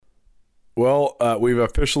Well, we've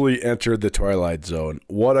officially entered the Twilight Zone.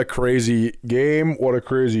 What a crazy game. What a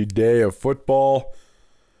crazy day of football.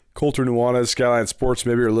 Colter Nuanez, Skyline Sports.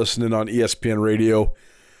 Maybe you're listening on ESPN Radio.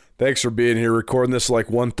 Thanks for being here. Recording this like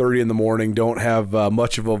 1:30 in the morning. Don't have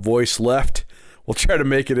much of a voice left. We'll try to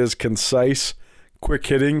make it as concise,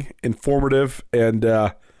 quick-hitting, informative, and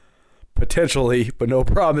potentially, but no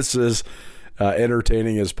promises,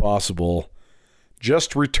 entertaining as possible.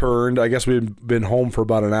 Just returned. I guess we've been home for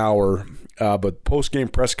about an hour, but post-game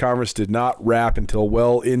press conference did not wrap until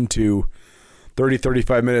well into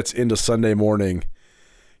 35 minutes into Sunday morning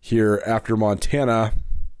here after Montana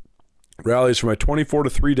rallies from a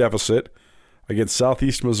 24-3 deficit against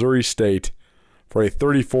Southeast Missouri State for a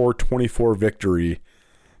 34-24 victory.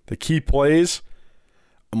 The key plays: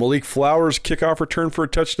 a Malik Flowers kickoff return for a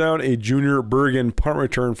touchdown, a Junior Bergen punt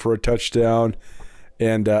return for a touchdown,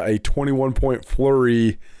 and a 21-point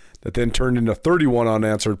flurry that then turned into 31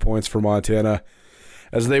 unanswered points for Montana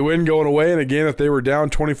as they win going away in a game that they were down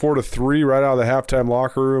 24-3 right out of the halftime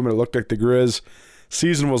locker room, and it looked like the Grizz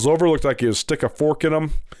season was over. Looked like it was stick a fork in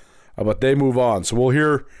them, but they move on. So we'll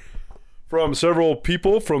hear from several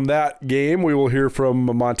people from that game. We will hear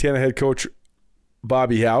from Montana head coach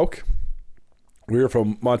Bobby Hauck. We hear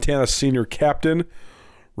from Montana senior captain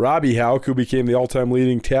Robbie Hauck, who became the all-time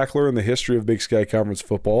leading tackler in the history of Big Sky Conference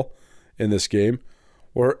football in this game.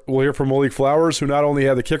 We'll hear from Malik Flowers, who not only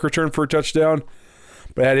had the kick return for a touchdown,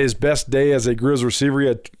 but had his best day as a Grizz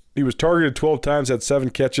receiver. He was targeted 12 times, had 7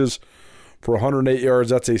 catches for 108 yards.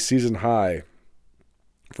 That's a season high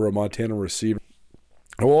for a Montana receiver.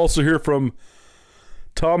 We'll also hear from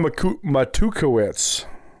Tom Matukowicz,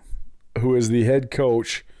 who is the head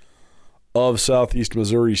coach of Southeast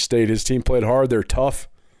Missouri State. His team played hard. They're tough.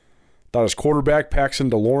 Thought his quarterback, Paxton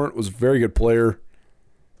DeLaurent, was a very good player.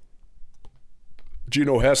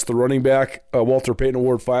 Geno Hess, the running back, Walter Payton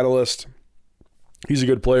Award finalist. He's a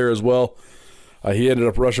good player as well. He ended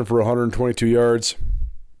up rushing for 122 yards.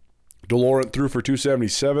 DeLaurent threw for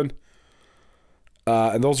 277.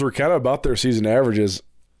 And those were kind of about their season averages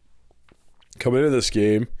coming into this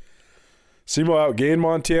game. SEMO outgained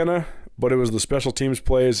Montana, but it was the special teams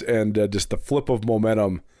plays and just the flip of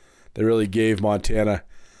momentum that really gave Montana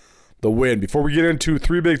the win. Before we get into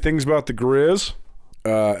 3 big things about the Grizz,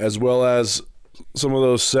 as well as some of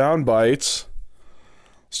those sound bites,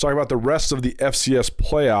 let's talk about the rest of the FCS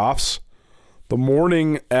playoffs. The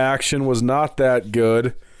morning action was not that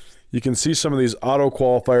good. You can see some of these auto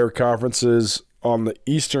qualifier conferences on the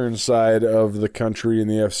eastern side of the country in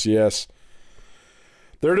the FCS.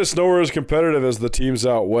 They're just nowhere as competitive as the teams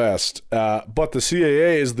out west. But the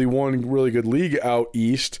CAA is the one really good league out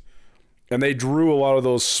east, and they drew a lot of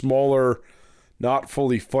those smaller, not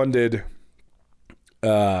fully funded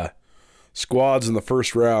squads in the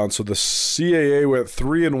first round. So the CAA went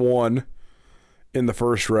 3-1 in the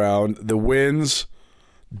first round. The wins: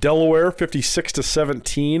 Delaware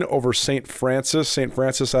 56-17 over St. Francis. St.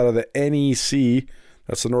 Francis out of the NEC.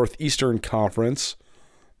 That's the Northeastern Conference,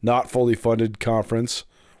 not fully funded conference.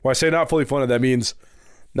 When I say not fully funded, that means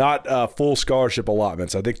not full scholarship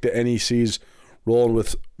allotments. I think the NEC's rolling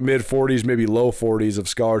with mid-40s, maybe low 40s of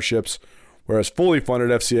scholarships, whereas fully funded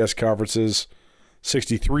FCS conferences,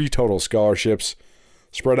 63 total scholarships,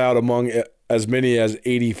 spread out among as many as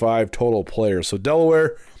 85 total players. So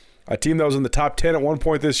Delaware, a team that was in the top 10 at one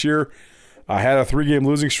point this year, had a 3-game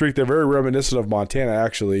losing streak. They're very reminiscent of Montana,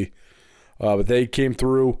 actually. But they came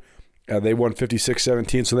through. They won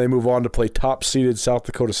 56-17, so they move on to play top-seeded South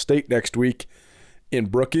Dakota State next week in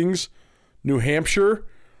Brookings. New Hampshire,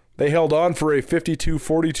 they held on for a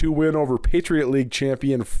 52-42 win over Patriot League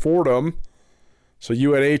champion Fordham. So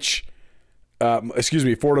Fordham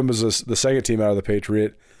is the second team out of the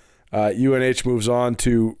Patriot. UNH moves on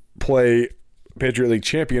to play Patriot League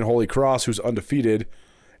champion Holy Cross, who's undefeated,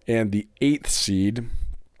 and the 8th seed.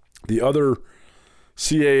 The other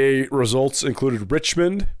CAA results included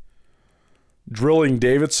Richmond drilling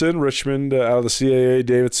Davidson. Richmond out of the CAA,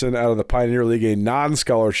 Davidson out of the Pioneer League, a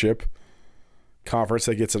non-scholarship conference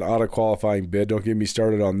that gets an auto-qualifying bid. Don't get me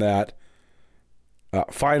started on that.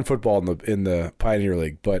 Fine football in the Pioneer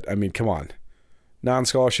League, but, I mean, come on.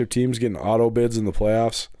 Non-scholarship teams getting auto bids in the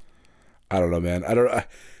playoffs? I don't know, man.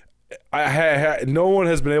 No one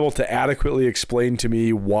has been able to adequately explain to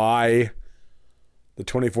me why the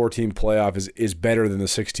 24-team playoff is better than the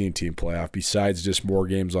 16-team playoff, besides just more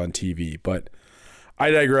games on TV. But I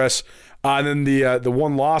digress. And then the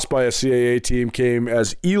one loss by a CAA team came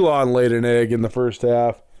as Elon laid an egg in the first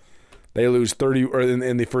half. They lose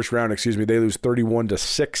in the first round, they lose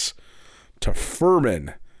 31-6 to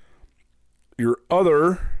Furman. Your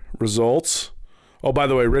other results. Oh, by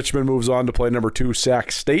the way, Richmond moves on to play number 2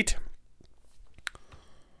 Sac State.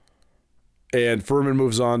 And Furman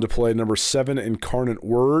moves on to play number 7 Incarnate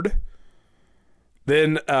Word.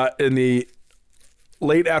 Then in the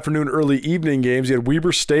late afternoon, early evening games, you had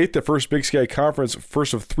Weber State, the first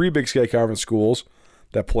of 3 Big Sky Conference schools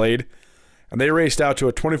that played. And they raced out to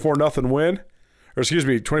a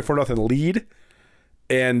 24-0 lead.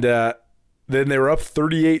 And then they were up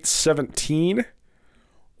 38-17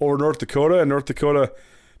 over North Dakota. And North Dakota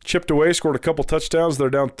chipped away, scored a couple touchdowns. They're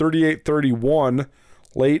down 38-31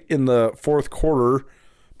 late in the fourth quarter.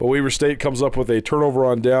 But Weber State comes up with a turnover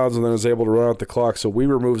on downs and then is able to run out the clock. So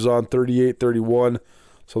Weber moves on 38-31.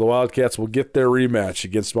 So the Wildcats will get their rematch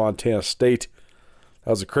against Montana State. That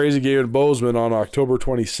was a crazy game in Bozeman on October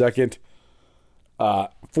 22nd.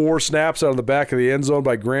 4 snaps out of the back of the end zone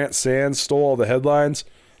by Grant Sands stole all the headlines.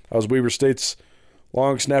 That was Weber State's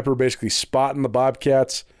long snapper basically spotting the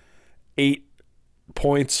Bobcats. 8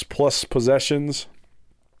 points plus possessions.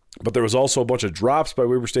 But there was also a bunch of drops by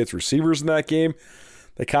Weber State's receivers in that game.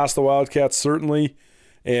 They cost the Wildcats, certainly.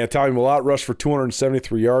 And Tommy Mellott rushed for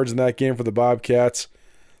 273 yards in that game for the Bobcats.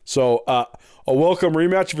 So a welcome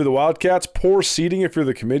rematch for the Wildcats. Poor seeding if you're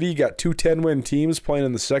the committee. You got 2 10-win teams playing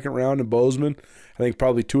in the second round in Bozeman. I think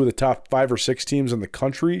probably 2 of the top 5 or 6 teams in the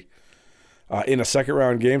country in a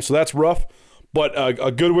second-round game. So that's rough, but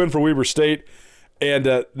a good win for Weber State. And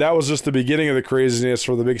that was just the beginning of the craziness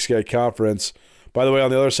for the Big Sky Conference. By the way,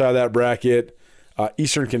 on the other side of that bracket,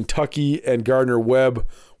 Eastern Kentucky and Gardner-Webb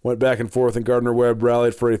went back and forth, and Gardner-Webb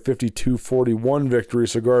rallied for a 52-41 victory.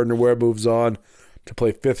 So Gardner-Webb moves on to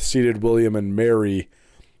play 5th-seeded William and Mary.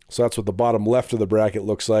 So that's what the bottom left of the bracket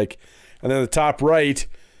looks like. And then the top right,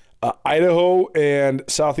 Idaho and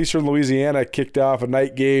Southeastern Louisiana kicked off a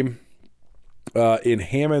night game in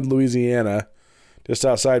Hammond, Louisiana, just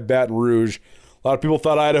outside Baton Rouge. A lot of people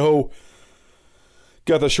thought Idaho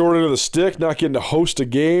got the short end of the stick, not getting to host a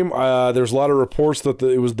game. There's a lot of reports that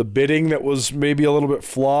it was the bidding that was maybe a little bit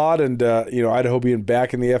flawed, and Idaho being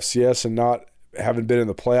back in the FCS and not having been in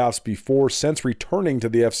the playoffs before since returning to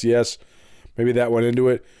the FCS, maybe that went into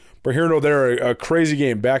it. But here, no, there, a crazy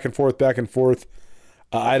game, back and forth, back and forth.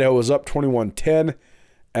 Idaho was up 21-10,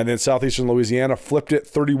 and then Southeastern Louisiana flipped it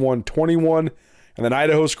 31-21, and then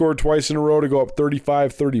Idaho scored twice in a row to go up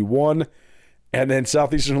 35-31, and then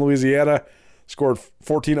Southeastern Louisiana scored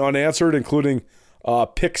 14 unanswered, including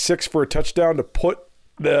pick 6 for a touchdown to put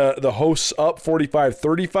the hosts up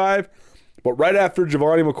 45-35. But right after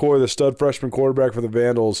Giovanni McCoy, the stud freshman quarterback for the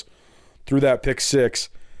Vandals, threw that pick 6,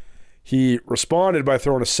 he responded by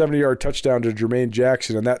throwing a 70-yard touchdown to Jermaine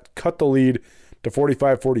Jackson, and that cut the lead to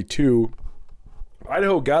 45-42.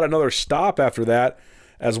 Idaho got another stop after that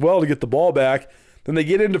as well to get the ball back. Then they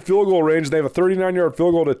get into field goal range. They have a 39-yard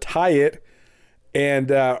field goal to tie it, and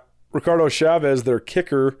Ricardo Chavez, their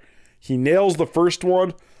kicker, he nails the first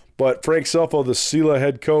one, but Frank Selfo, the Sela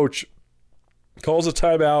head coach, calls a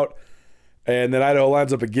timeout, and then Idaho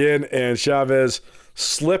lines up again, and Chavez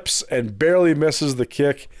slips and barely misses the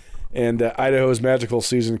kick, and Idaho's magical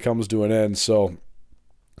season comes to an end. So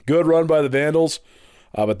good run by the Vandals,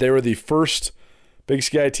 but they were the first Big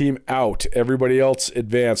Sky team out. Everybody else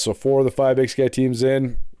advanced. So 4 of the 5 Big Sky teams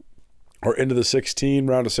in or into the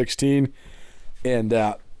round of 16,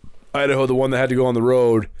 and Idaho, the one that had to go on the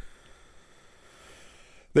road,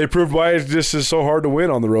 they proved why it just is so hard to win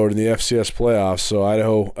on the road in the FCS playoffs. So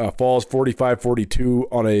Idaho falls 45-42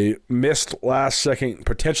 on a missed last-second,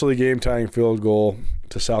 potentially game-tying field goal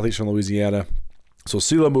to Southeastern Louisiana. So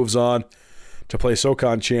Sela moves on to play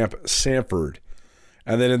SoCon champ Samford.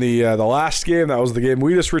 And then in the last game, that was the game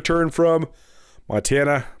we just returned from,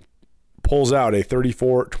 Montana pulls out a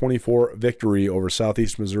 34-24 victory over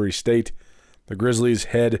Southeast Missouri State. The Grizzlies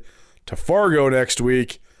head to Fargo next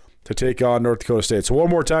week to take on North Dakota State. So one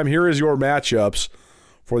more time, here is your matchups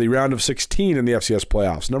for the round of 16 in the FCS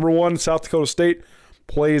playoffs. Number 1, South Dakota State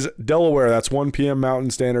plays Delaware. That's 1 p.m.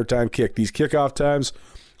 Mountain Standard Time kick. These kickoff times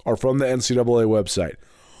are from the NCAA website.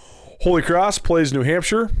 Holy Cross plays New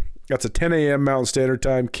Hampshire. That's a 10 a.m. Mountain Standard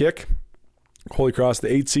Time kick. Holy Cross,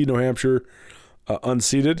 the 8 seed, New Hampshire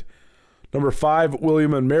unseeded. Number 5,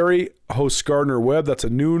 William and Mary hosts Gardner-Webb. That's a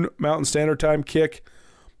noon Mountain Standard Time kick.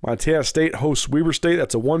 Montana State hosts Weber State.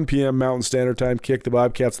 That's a 1 p.m. Mountain Standard Time kick. The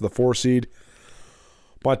Bobcats are the 4 seed.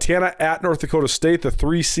 Montana at North Dakota State, the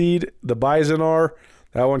 3 seed. The Bison are.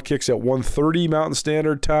 That one kicks at 1:30 Mountain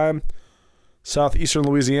Standard Time. Southeastern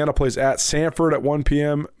Louisiana plays at Samford at 1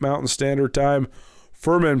 p.m. Mountain Standard Time.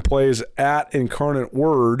 Furman plays at Incarnate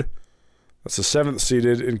Word. That's the 7th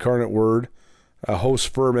seeded Incarnate Word. Hosts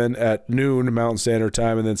Furman at noon Mountain Standard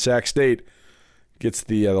Time. And then Sac State gets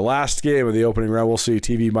the last game of the opening round. We'll see.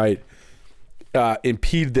 TV might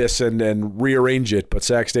impede this and rearrange it. But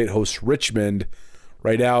Sac State hosts Richmond.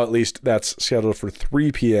 Right now, at least, that's scheduled for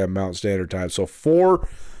 3 p.m. Mountain Standard Time. So 4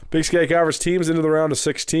 Big Sky Conference teams into the round of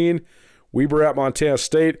 16. Weber at Montana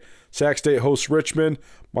State. Sac State hosts Richmond.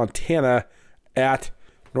 Montana at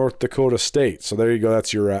North Dakota State. So there you go.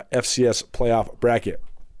 That's your FCS playoff bracket.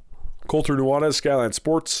 Colter Nuanez, Skyline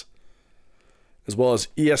Sports, as well as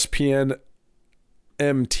ESPN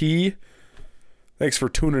MT. Thanks for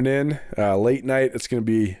tuning in. Late night. It's going to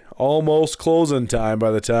be almost closing time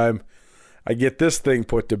by the time I get this thing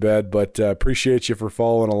put to bed, but appreciate you for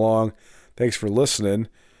following along. Thanks for listening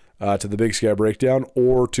to the Big Sky Breakdown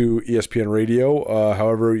or to ESPN Radio,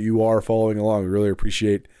 however you are following along. We really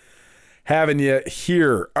appreciate having you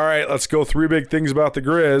here. All right, let's go 3 big things about the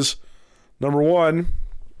Grizz. Number 1,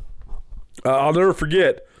 I'll never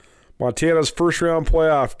forget Montana's first-round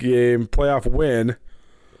playoff win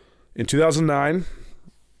in 2009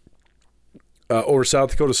 over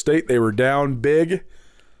South Dakota State. They were down big.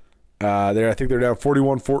 I think they're down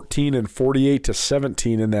 41-14 and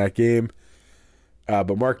 48-17 in that game.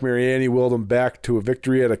 But Mark Mariani willed them back to a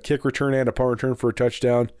victory at a kick return and a punt return for a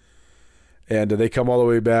touchdown. And they come all the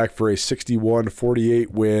way back for a 61-48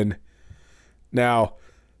 win. Now,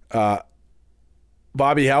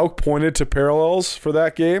 Bobby Hauck pointed to parallels for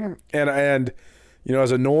that game. And you know,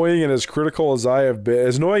 as annoying and as critical as I have been,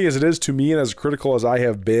 as annoying as it is to me and as critical as I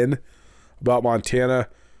have been about Montana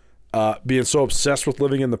being so obsessed with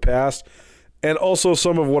living in the past, and also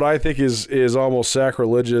some of what I think is almost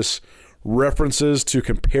sacrilegious references to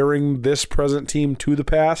comparing this present team to the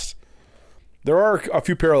past, there are a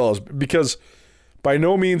few parallels, because by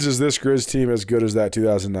no means is this Grizz team as good as that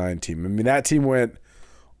 2009 team. I mean, that team went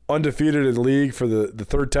undefeated in league for the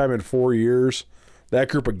third time in 4 years. That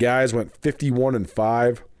group of guys went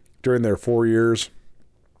 51-5 during their 4 years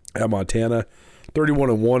at Montana,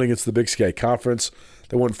 31-1 against the Big Sky Conference.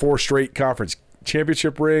 They won 4 straight conference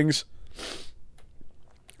championship rings,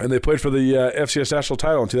 and they played for the FCS national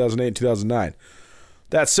title in 2008 and 2009.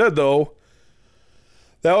 That said, though,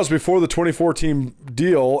 that was before the 24-team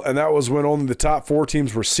deal, and that was when only the top 4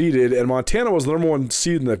 teams were seeded, and Montana was the number 1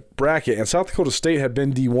 seed in the bracket, and South Dakota State had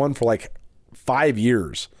been D1 for like 5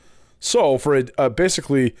 years. So for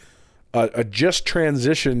basically a just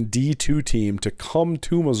transition D2 team to come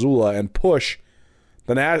to Missoula and push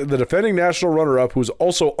the defending national runner-up, who's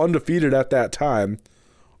also undefeated at that time,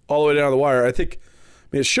 all the way down the wire, I think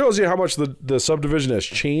it shows you how much the subdivision has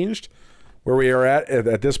changed, where we are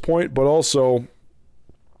at this point, but also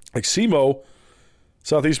like SEMO,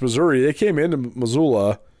 Southeast Missouri, they came into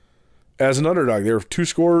Missoula as an underdog. They were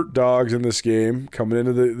 2-score dogs in this game coming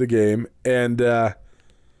into the game, and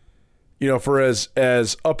you know, for as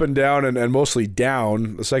up and down and mostly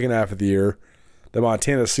down the second half of the year the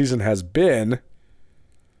Montana season has been,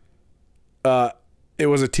 it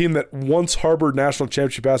was a team that once harbored national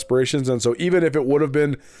championship aspirations, and so even if it would have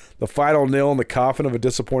been the final nail in the coffin of a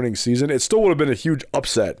disappointing season, it still would have been a huge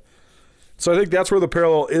upset. So I think that's where the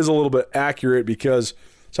parallel is a little bit accurate, because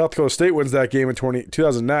South Dakota State wins that game in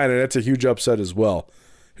 2009, and it's a huge upset as well.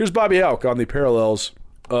 Here's Bobby Hauck on the parallels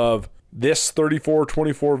of this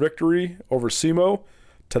 34-24 victory over SEMO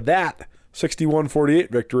to that 61-48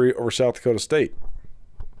 victory over South Dakota State.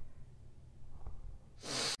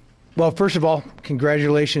 Well, first of all,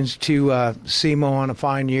 congratulations to SEMO on a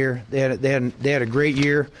fine year. They had a great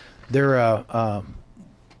year. They're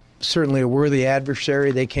certainly a worthy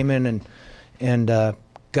adversary. They came in and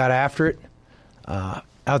got after it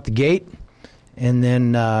out the gate. And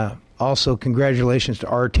then also congratulations to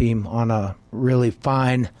our team on a really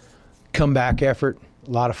fine comeback effort,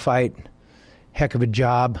 a lot of fight, heck of a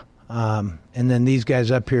job. And then these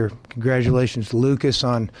guys up here, congratulations to Lucas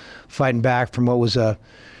on fighting back from what was a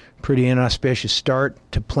pretty inauspicious start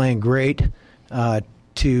to playing great,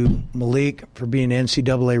 to Malik for being an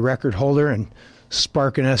NCAA record holder and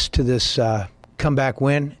sparking us to this comeback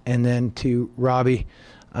win, and then to Robbie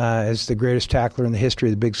as the greatest tackler in the history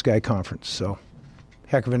of the Big Sky Conference. So,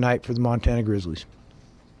 heck of a night for the Montana Grizzlies.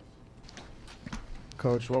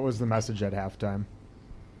 Coach, what was the message at halftime?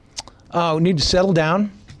 We need to settle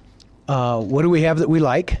down. What do we have that we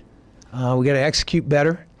like? We got to execute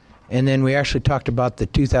better. And then we actually talked about the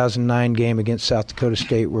 2009 game against South Dakota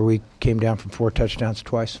State, where we came down from 4 touchdowns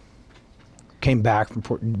twice. Came back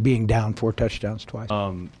from being down 4 touchdowns twice.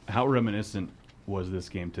 How reminiscent was this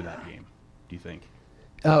game to that game, do you think?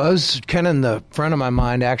 It was kind of in the front of my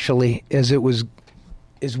mind, actually, as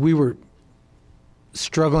we were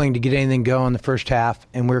struggling to get anything going in the first half,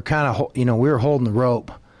 and we were kind of, we were holding the rope,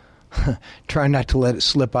 trying not to let it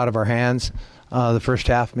slip out of our hands. The first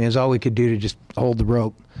half, it was all we could do to just hold the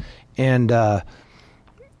rope. And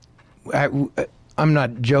I'm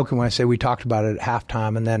not joking when I say we talked about it at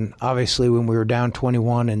halftime, and then obviously when we were down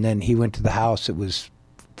 21 and then he went to the house, it was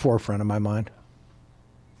forefront of my mind.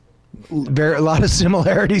 A lot of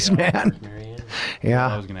similarities, man. Yeah.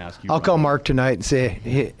 I was going to ask you. I'll call Mark tonight and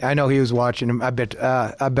say, I know he was watching him. I bet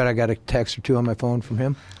I got a text or two on my phone from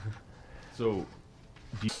him. So,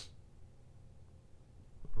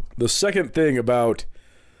 The second thing about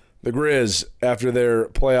the Grizz after their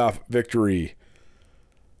playoff victory,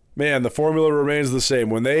 man, the formula remains the same.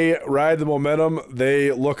 When they ride the momentum,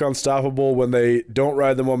 they look unstoppable. When they don't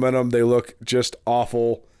ride the momentum, they look just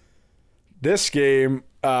awful. This game,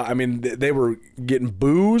 they were getting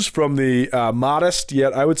boos from the modest,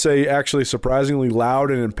 yet I would say actually surprisingly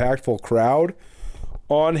loud and impactful crowd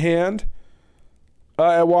on hand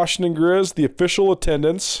at Washington Grizz. The official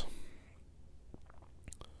attendance.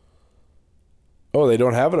 Oh, they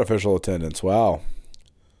don't have an official attendance. Wow.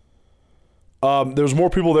 There was more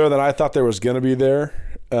people there than I thought there was going to be there.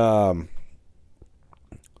 But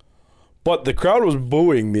the crowd was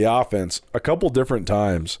booing the offense a couple different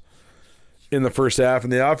times in the first half,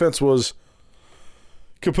 and the offense was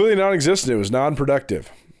completely non-existent. It was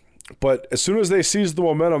non-productive. But as soon as they seized the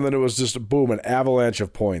momentum, then it was just boom, an avalanche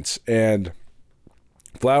of points. And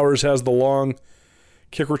Flowers has the long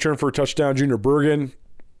kick return for a touchdown. Junior Bergen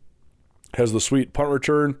has the sweet punt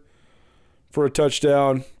return for a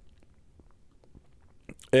touchdown.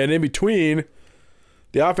 And in between,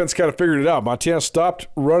 the offense kind of figured it out. Montana stopped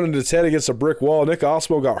running its head against a brick wall. Nick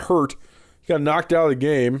Osmo got hurt. He got knocked out of the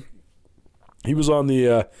game. He was on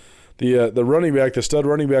the running back, the stud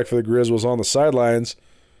running back for the Grizz was on the sidelines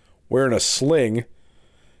wearing a sling.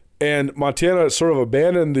 And Montana sort of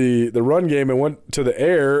abandoned the run game and went to the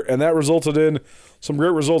air, and that resulted in some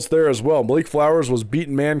great results there as well. Malik Flowers was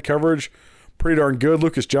beating man coverage pretty darn good.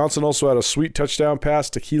 Lucas Johnson also had a sweet touchdown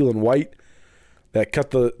pass to Keelan White that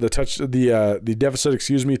cut the deficit,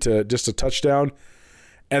 to just a touchdown.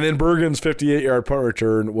 And then Bergen's 58-yard punt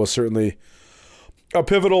return was certainly a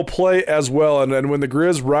pivotal play as well. And when the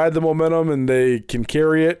Grizz ride the momentum and they can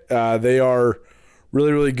carry it, they are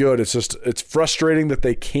really, really good. It's frustrating that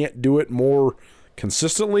they can't do it more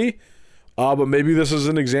consistently. But maybe this is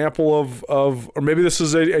an example of or maybe this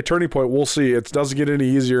is a turning point. We'll see. It doesn't get any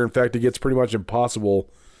easier. In fact, it gets pretty much impossible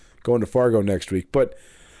going to Fargo next week. But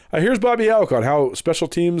here's Bobby Hauck on how special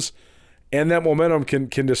teams and that momentum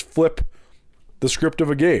can just flip the script of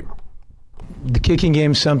a game. The kicking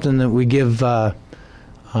game is something that we give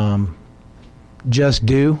just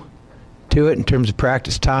due to it in terms of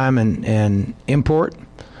practice time and import.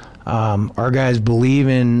 Our guys believe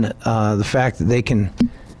in the fact that they can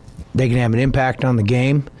have an impact on the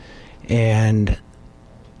game, and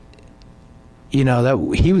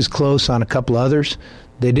that he was close on a couple others.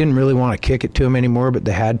 They didn't really want to kick it to him anymore, but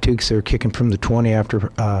they had to because they were kicking from the 20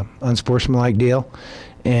 after unsportsmanlike deal,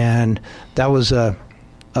 and that was a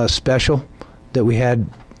special that we had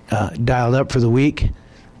dialed up for the week.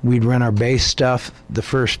 We'd run our base stuff the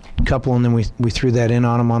first couple, and then we threw that in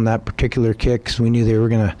on them on that particular kick because we knew they were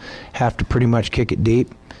going to have to pretty much kick it deep.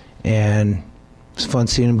 And it was fun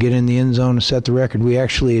seeing them get in the end zone and set the record. We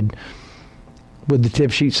actually had, what did the tip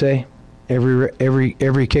sheet say?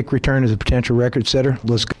 Every kick return is a potential record setter.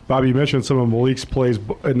 Let's go. Bobby, you mentioned some of Malik's plays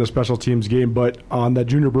in the special teams game, but on that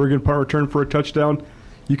Junior Bergen punt return for a touchdown,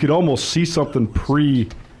 you could almost see something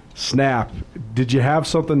pre-snap. Did you have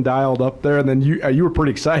something dialed up there? And then you were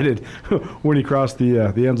pretty excited when he crossed the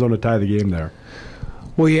end zone to tie the game there.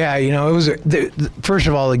 Well, yeah, it was first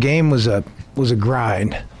of all, the game was a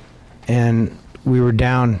grind, and we were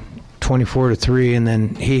down 24-3, and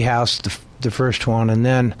then he housed the first one, and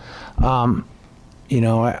then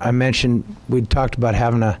I mentioned we'd talked about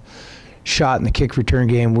having a shot in the kick return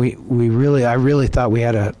game. I really thought we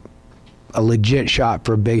had a legit shot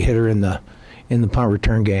for a big hitter in the punt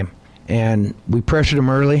return game, and we pressured him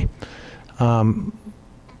early,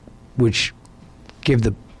 which gave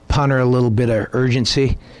the punter a little bit of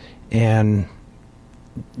urgency, and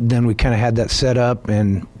then we kind of had that set up,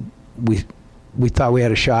 and we thought we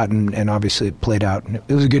had a shot, and obviously it played out. And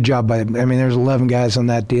it was a good job there's 11 guys on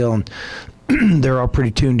that deal, and they're all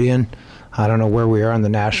pretty tuned in. I don't know where we are on the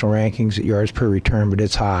national rankings at yards per return, but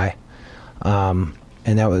it's high. And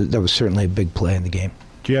that was certainly a big play in the game.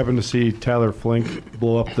 Do you happen to see Tyler Flink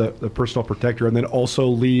blow up the personal protector and then also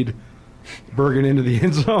lead Bergen into the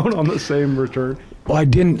end zone on the same return? Well, I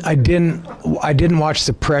didn't watch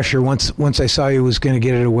the pressure. Once I saw he was going to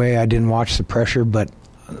get it away, I didn't watch the pressure, but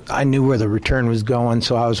I knew where the return was going,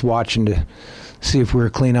 so I was watching to see if we were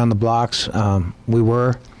clean on the blocks. We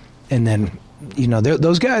were, and then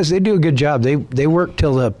those guys, they do a good job. They work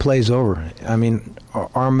till the play's over. I mean,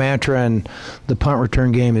 our mantra in the punt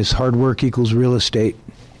return game is hard work equals real estate,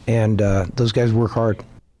 and those guys work hard.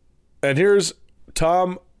 And here's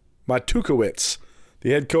Tom Matukowicz,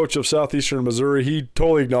 the head coach of Southeastern Missouri. He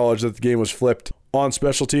totally acknowledged that the game was flipped on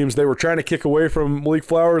special teams. They were trying to kick away from Malik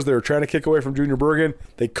Flowers. They were trying to kick away from Junior Bergen.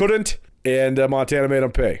 They couldn't, and Montana made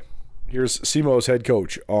them pay. Here's SEMO's head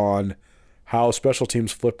coach on how special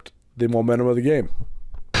teams flipped the momentum of the game.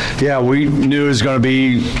 Yeah, we knew it was going to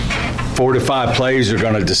be 4 to 5 plays are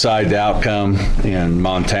going to decide the outcome, and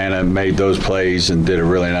Montana made those plays and did a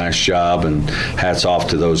really nice job, and hats off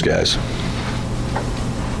to those guys.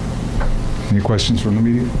 Any questions from the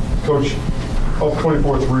media? Coach, up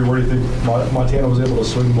 24-3, where do you think Montana was able to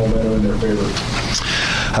swing the momentum in their favor?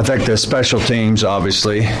 I think the special teams,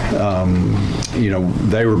 obviously,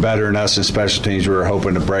 they were better than us in special teams. We were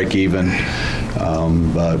hoping to break even,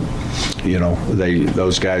 but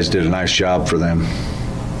those guys did a nice job for them.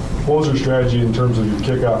 What was your strategy in terms of your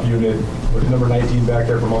kickoff unit with number 19 back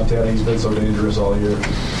there for Montana? He's been so dangerous all year.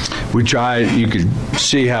 We tried, you could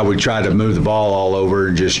see how we tried to move the ball all over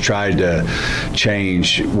and just tried to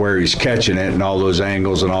change where he's catching it and all those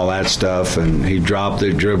angles and all that stuff. And he dropped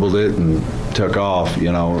it, dribbled it, and took off,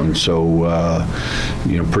 and so,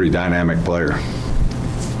 pretty dynamic player.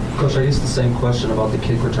 Coach, I guess the same question about the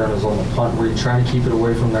kick return as on the punt. Were you trying to keep it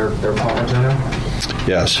away from their punt returner?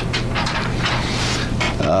 Yes.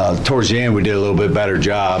 Towards the end, we did a little bit better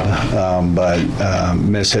job, but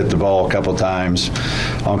mishit the ball a couple times.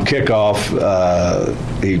 On kickoff,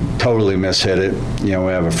 he totally mishit it. We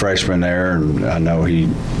have a freshman there, and I know he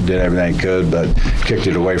did everything he could, but kicked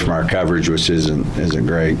it away from our coverage, which isn't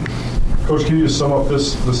great. Coach, can you just sum up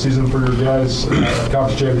this season for your guys?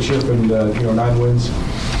 Conference championship and 9 wins.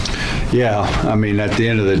 Yeah, I mean, at the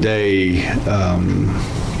end of the day,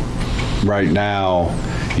 right now,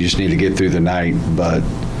 you just need to get through the night, but,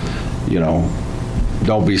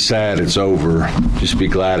 don't be sad it's over. Just be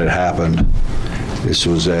glad it happened. This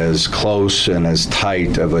was as close and as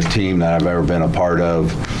tight of a team that I've ever been a part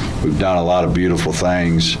of. We've done a lot of beautiful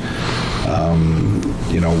things.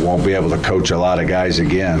 Won't be able to coach a lot of guys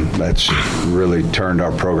again. That's really turned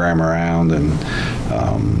our program around, and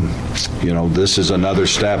this is another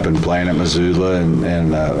step in playing at Missoula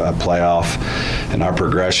and a playoff, and our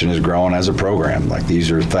progression is growing as a program. Like,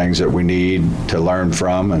 these are things that we need to learn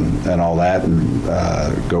from and all that,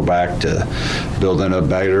 and go back to building a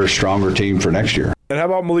better, stronger team for next year. And how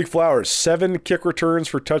about Malik Flowers? 7 kick returns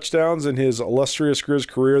for touchdowns in his illustrious Grizz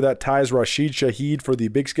career. That ties Rashid Shaheed for the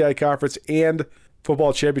Big Sky Conference and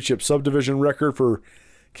Football Championship subdivision record for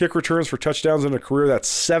kick returns for touchdowns in a career. That's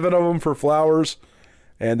 7 of them for Flowers,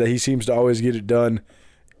 and he seems to always get it done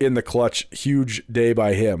in the clutch. Huge day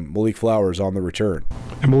by him. Malik Flowers on the return.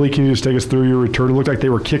 And Malik, can you just take us through your return? It looked like they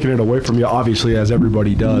were kicking it away from you, obviously, as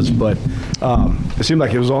everybody does, but it seemed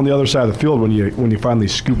like it was on the other side of the field when you finally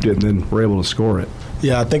scooped it and then were able to score it.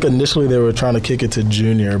 Yeah, I think initially they were trying to kick it to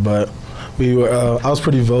Junior, but I was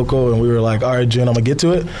pretty vocal, and we were like, all right, June, I'm going to get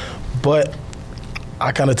to it. But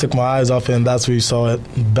I kind of took my eyes off it, and that's where you saw it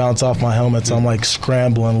bounce off my helmet. So I'm like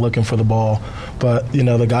scrambling, looking for the ball. But,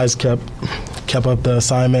 the guys kept up the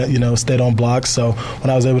assignment, stayed on blocks. So when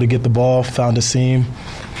I was able to get the ball, found a seam,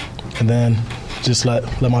 and then just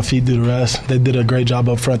let my feet do the rest. They did a great job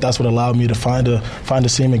up front. That's what allowed me to find a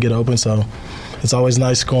seam and get open. So it's always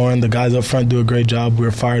nice scoring. The guys up front do a great job. We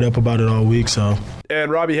were fired up about it all week. So. And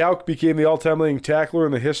Robbie Houck became the all-time leading tackler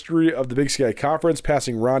in the history of the Big Sky Conference,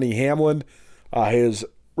 passing Ronnie Hamlin. His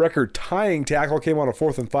record-tying tackle came on a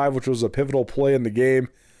 4th and 5, which was a pivotal play in the game.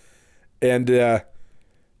 And,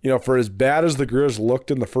 for as bad as the Grizz looked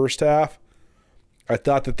in the first half, I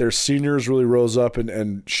thought that their seniors really rose up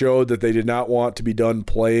and showed that they did not want to be done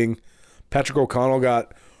playing. Patrick O'Connell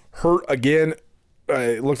got hurt again.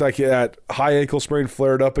 It looked like that high ankle sprain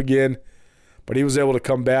flared up again, but he was able to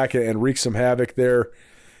come back and wreak some havoc there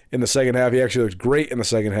in the second half. He actually looked great in the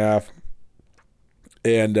second half.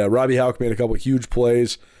 And Robbie Houck made a couple of huge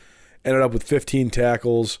plays, ended up with 15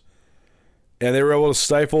 tackles, and they were able to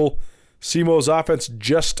stifle SEMO's offense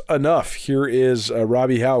just enough. Here is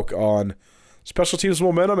Robbie Houck on special teams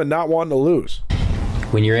momentum and not wanting to lose.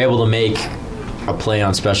 When you're able to make a play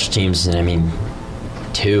on special teams, and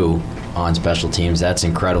 2 on special teams, that's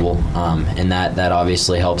incredible. And that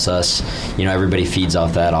obviously helps us. Everybody feeds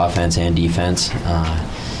off that, offense and defense.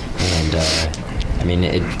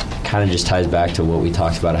 It kind of just ties back to what we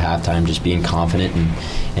talked about at halftime, just being confident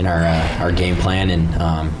in our game plan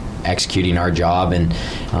and executing our job and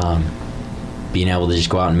being able to just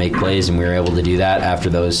go out and make plays, and we were able to do that after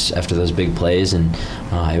those big plays, and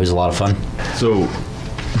it was a lot of fun. So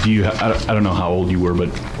I don't know how old you were, but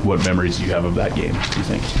what memories do you have of that game, do you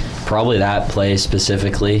think? Probably that play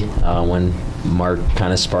specifically, when Mark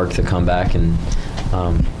kind of sparked the comeback and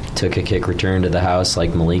took a kick return to the house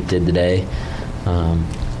like Malik did today.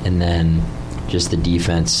 And then just the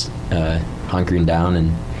defense hunkering down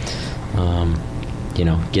and,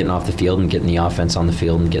 getting off the field and getting the offense on the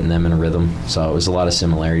field and getting them in a rhythm. So it was a lot of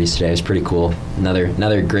similarities today. It was pretty cool.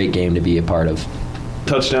 Another great game to be a part of.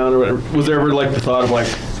 Touchdown or whatever. Was there ever like the thought of like,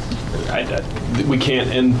 we can't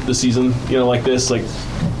end the season, like this, like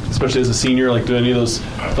especially as a senior, like do any of those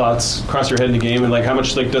thoughts cross your head in the game, and like how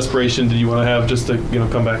much like desperation did you want to have just to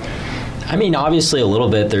come back? I mean, obviously a little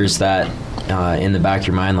bit. There's that in the back of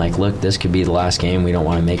your mind, like, look, this could be the last game. We don't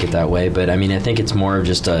want to make it that way. But I mean, I think it's more of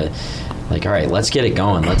just like, all right, let's get it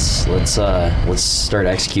going. Let's start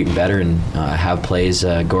executing better and have plays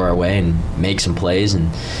go our way and make some plays. And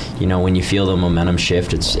when you feel the momentum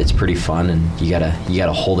shift, it's pretty fun, and you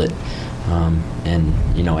gotta hold it. And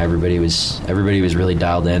everybody was really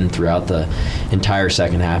dialed in throughout the entire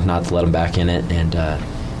second half, not to let them back in it. And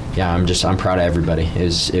I'm proud of everybody.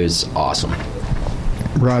 It was awesome.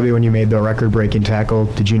 Robbie, when you made the record-breaking tackle,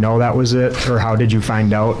 did you know that was it, or how did you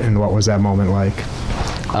find out, and what was that moment like?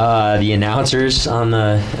 The announcers on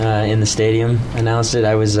in the stadium announced it.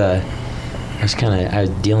 I was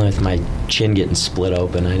dealing with my chin getting split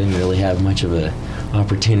open. I didn't really have much of a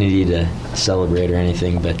opportunity to celebrate or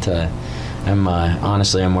anything, but I'm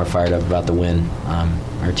more fired up about the win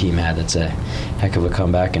our team had. That's a heck of a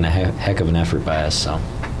comeback and a heck of an effort by us. So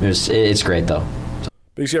it's great though.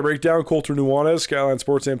 Big Sky Breakdown, Colter Nuanez,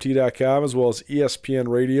 SkylineSportsMT.com, as well as ESPN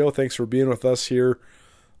Radio. Thanks for being with us here.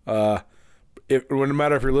 No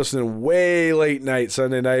matter if you're listening way late night,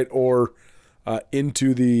 Sunday night, or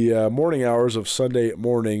into the morning hours of Sunday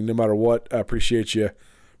morning, no matter what, I appreciate you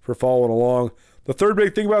for following along. The third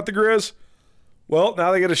big thing about the Grizz, well,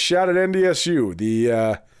 now they get a shot at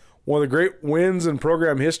NDSU. One of the great wins in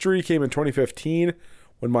program history came in 2015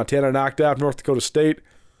 when Montana knocked out North Dakota State.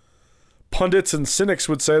 Pundits and cynics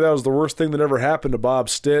would say that was the worst thing that ever happened to Bob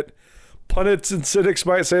Stitt. Pundits and cynics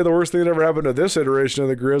might say the worst thing that ever happened to this iteration of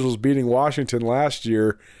the Grizz was beating Washington last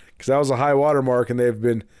year, because that was a high water mark, and they've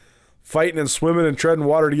been fighting and swimming and treading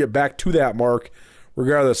water to get back to that mark.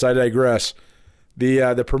 Regardless, I digress.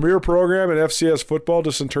 The premier program in FCS football,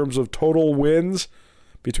 just in terms of total wins,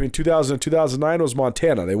 between 2000 and 2009 was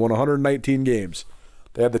Montana. They won 119 games.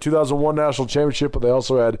 They had the 2001 national championship, but they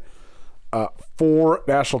also had 4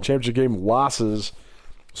 national championship game losses,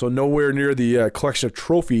 so nowhere near the collection of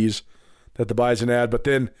trophies that the Bison had. But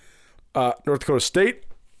then North Dakota State,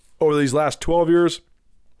 over these last 12 years,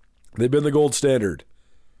 they've been the gold standard.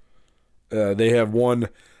 They have won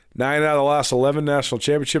 9 out of the last 11 national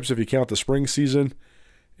championships if you count the spring season,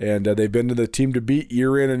 and they've been to the team to beat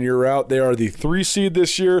year in and year out. They are the 3 seed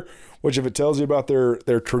this year, which if it tells you about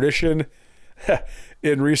their tradition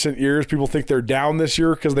in recent years, people think they're down this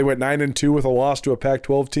year because they went 9-2 with a loss to a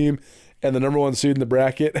Pac-12 team and the number 1 seed in the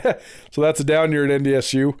bracket. So that's a down year at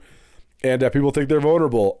NDSU, and people think they're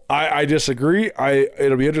vulnerable. I disagree.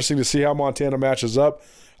 It'll be interesting to see how Montana matches up.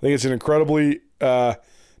 I think it's an incredibly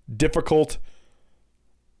difficult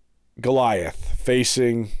Goliath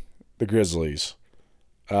facing the Grizzlies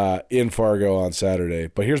in Fargo on Saturday.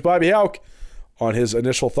 But here's Bobby Hauck on his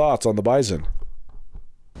initial thoughts on the Bison.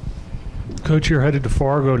 Coach, you're headed to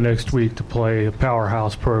Fargo next week to play a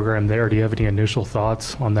powerhouse program there. Do you have any initial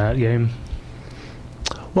thoughts on that game?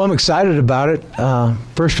 Well, I'm excited about it.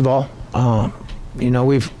 First of all,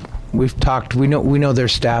 we've talked. We know their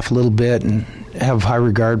staff a little bit and have high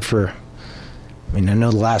regard for. I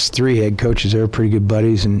know the last 3 head coaches are pretty good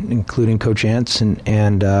buddies, including Coach Entz,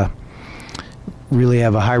 and really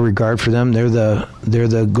have a high regard for them. They're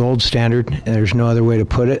the gold standard, and there's no other way to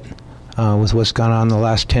put it. With what's gone on the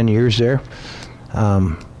last 10 years there.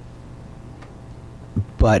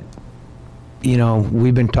 But,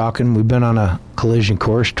 we've been talking. We've been on a collision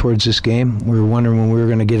course towards this game. We were wondering when we were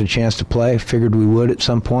going to get a chance to play. Figured we would at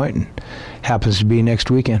some point, and happens to be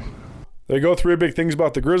next weekend. There you go, 3 big things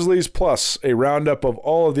about the Grizzlies, plus a roundup of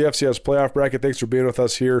all of the FCS playoff bracket. Thanks for being with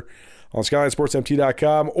us here on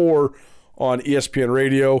SkylineSportsMT.com or on ESPN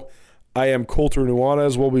Radio. I am Colter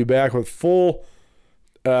Nuanez. We'll be back with full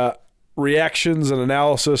reactions and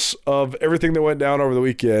analysis of everything that went down over the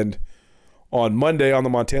weekend on Monday on the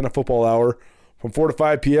Montana Football Hour from 4 to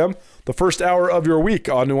 5 p.m. The first hour of your week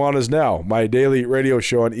on Nuanez Now, my daily radio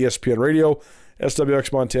show on ESPN Radio,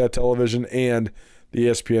 SWX Montana Television, and the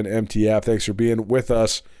ESPN MT app. Thanks for being with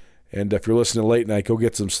us. And if you're listening late night, go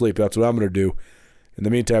get some sleep. That's what I'm going to do. In the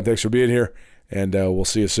meantime, thanks for being here, and we'll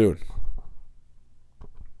see you soon.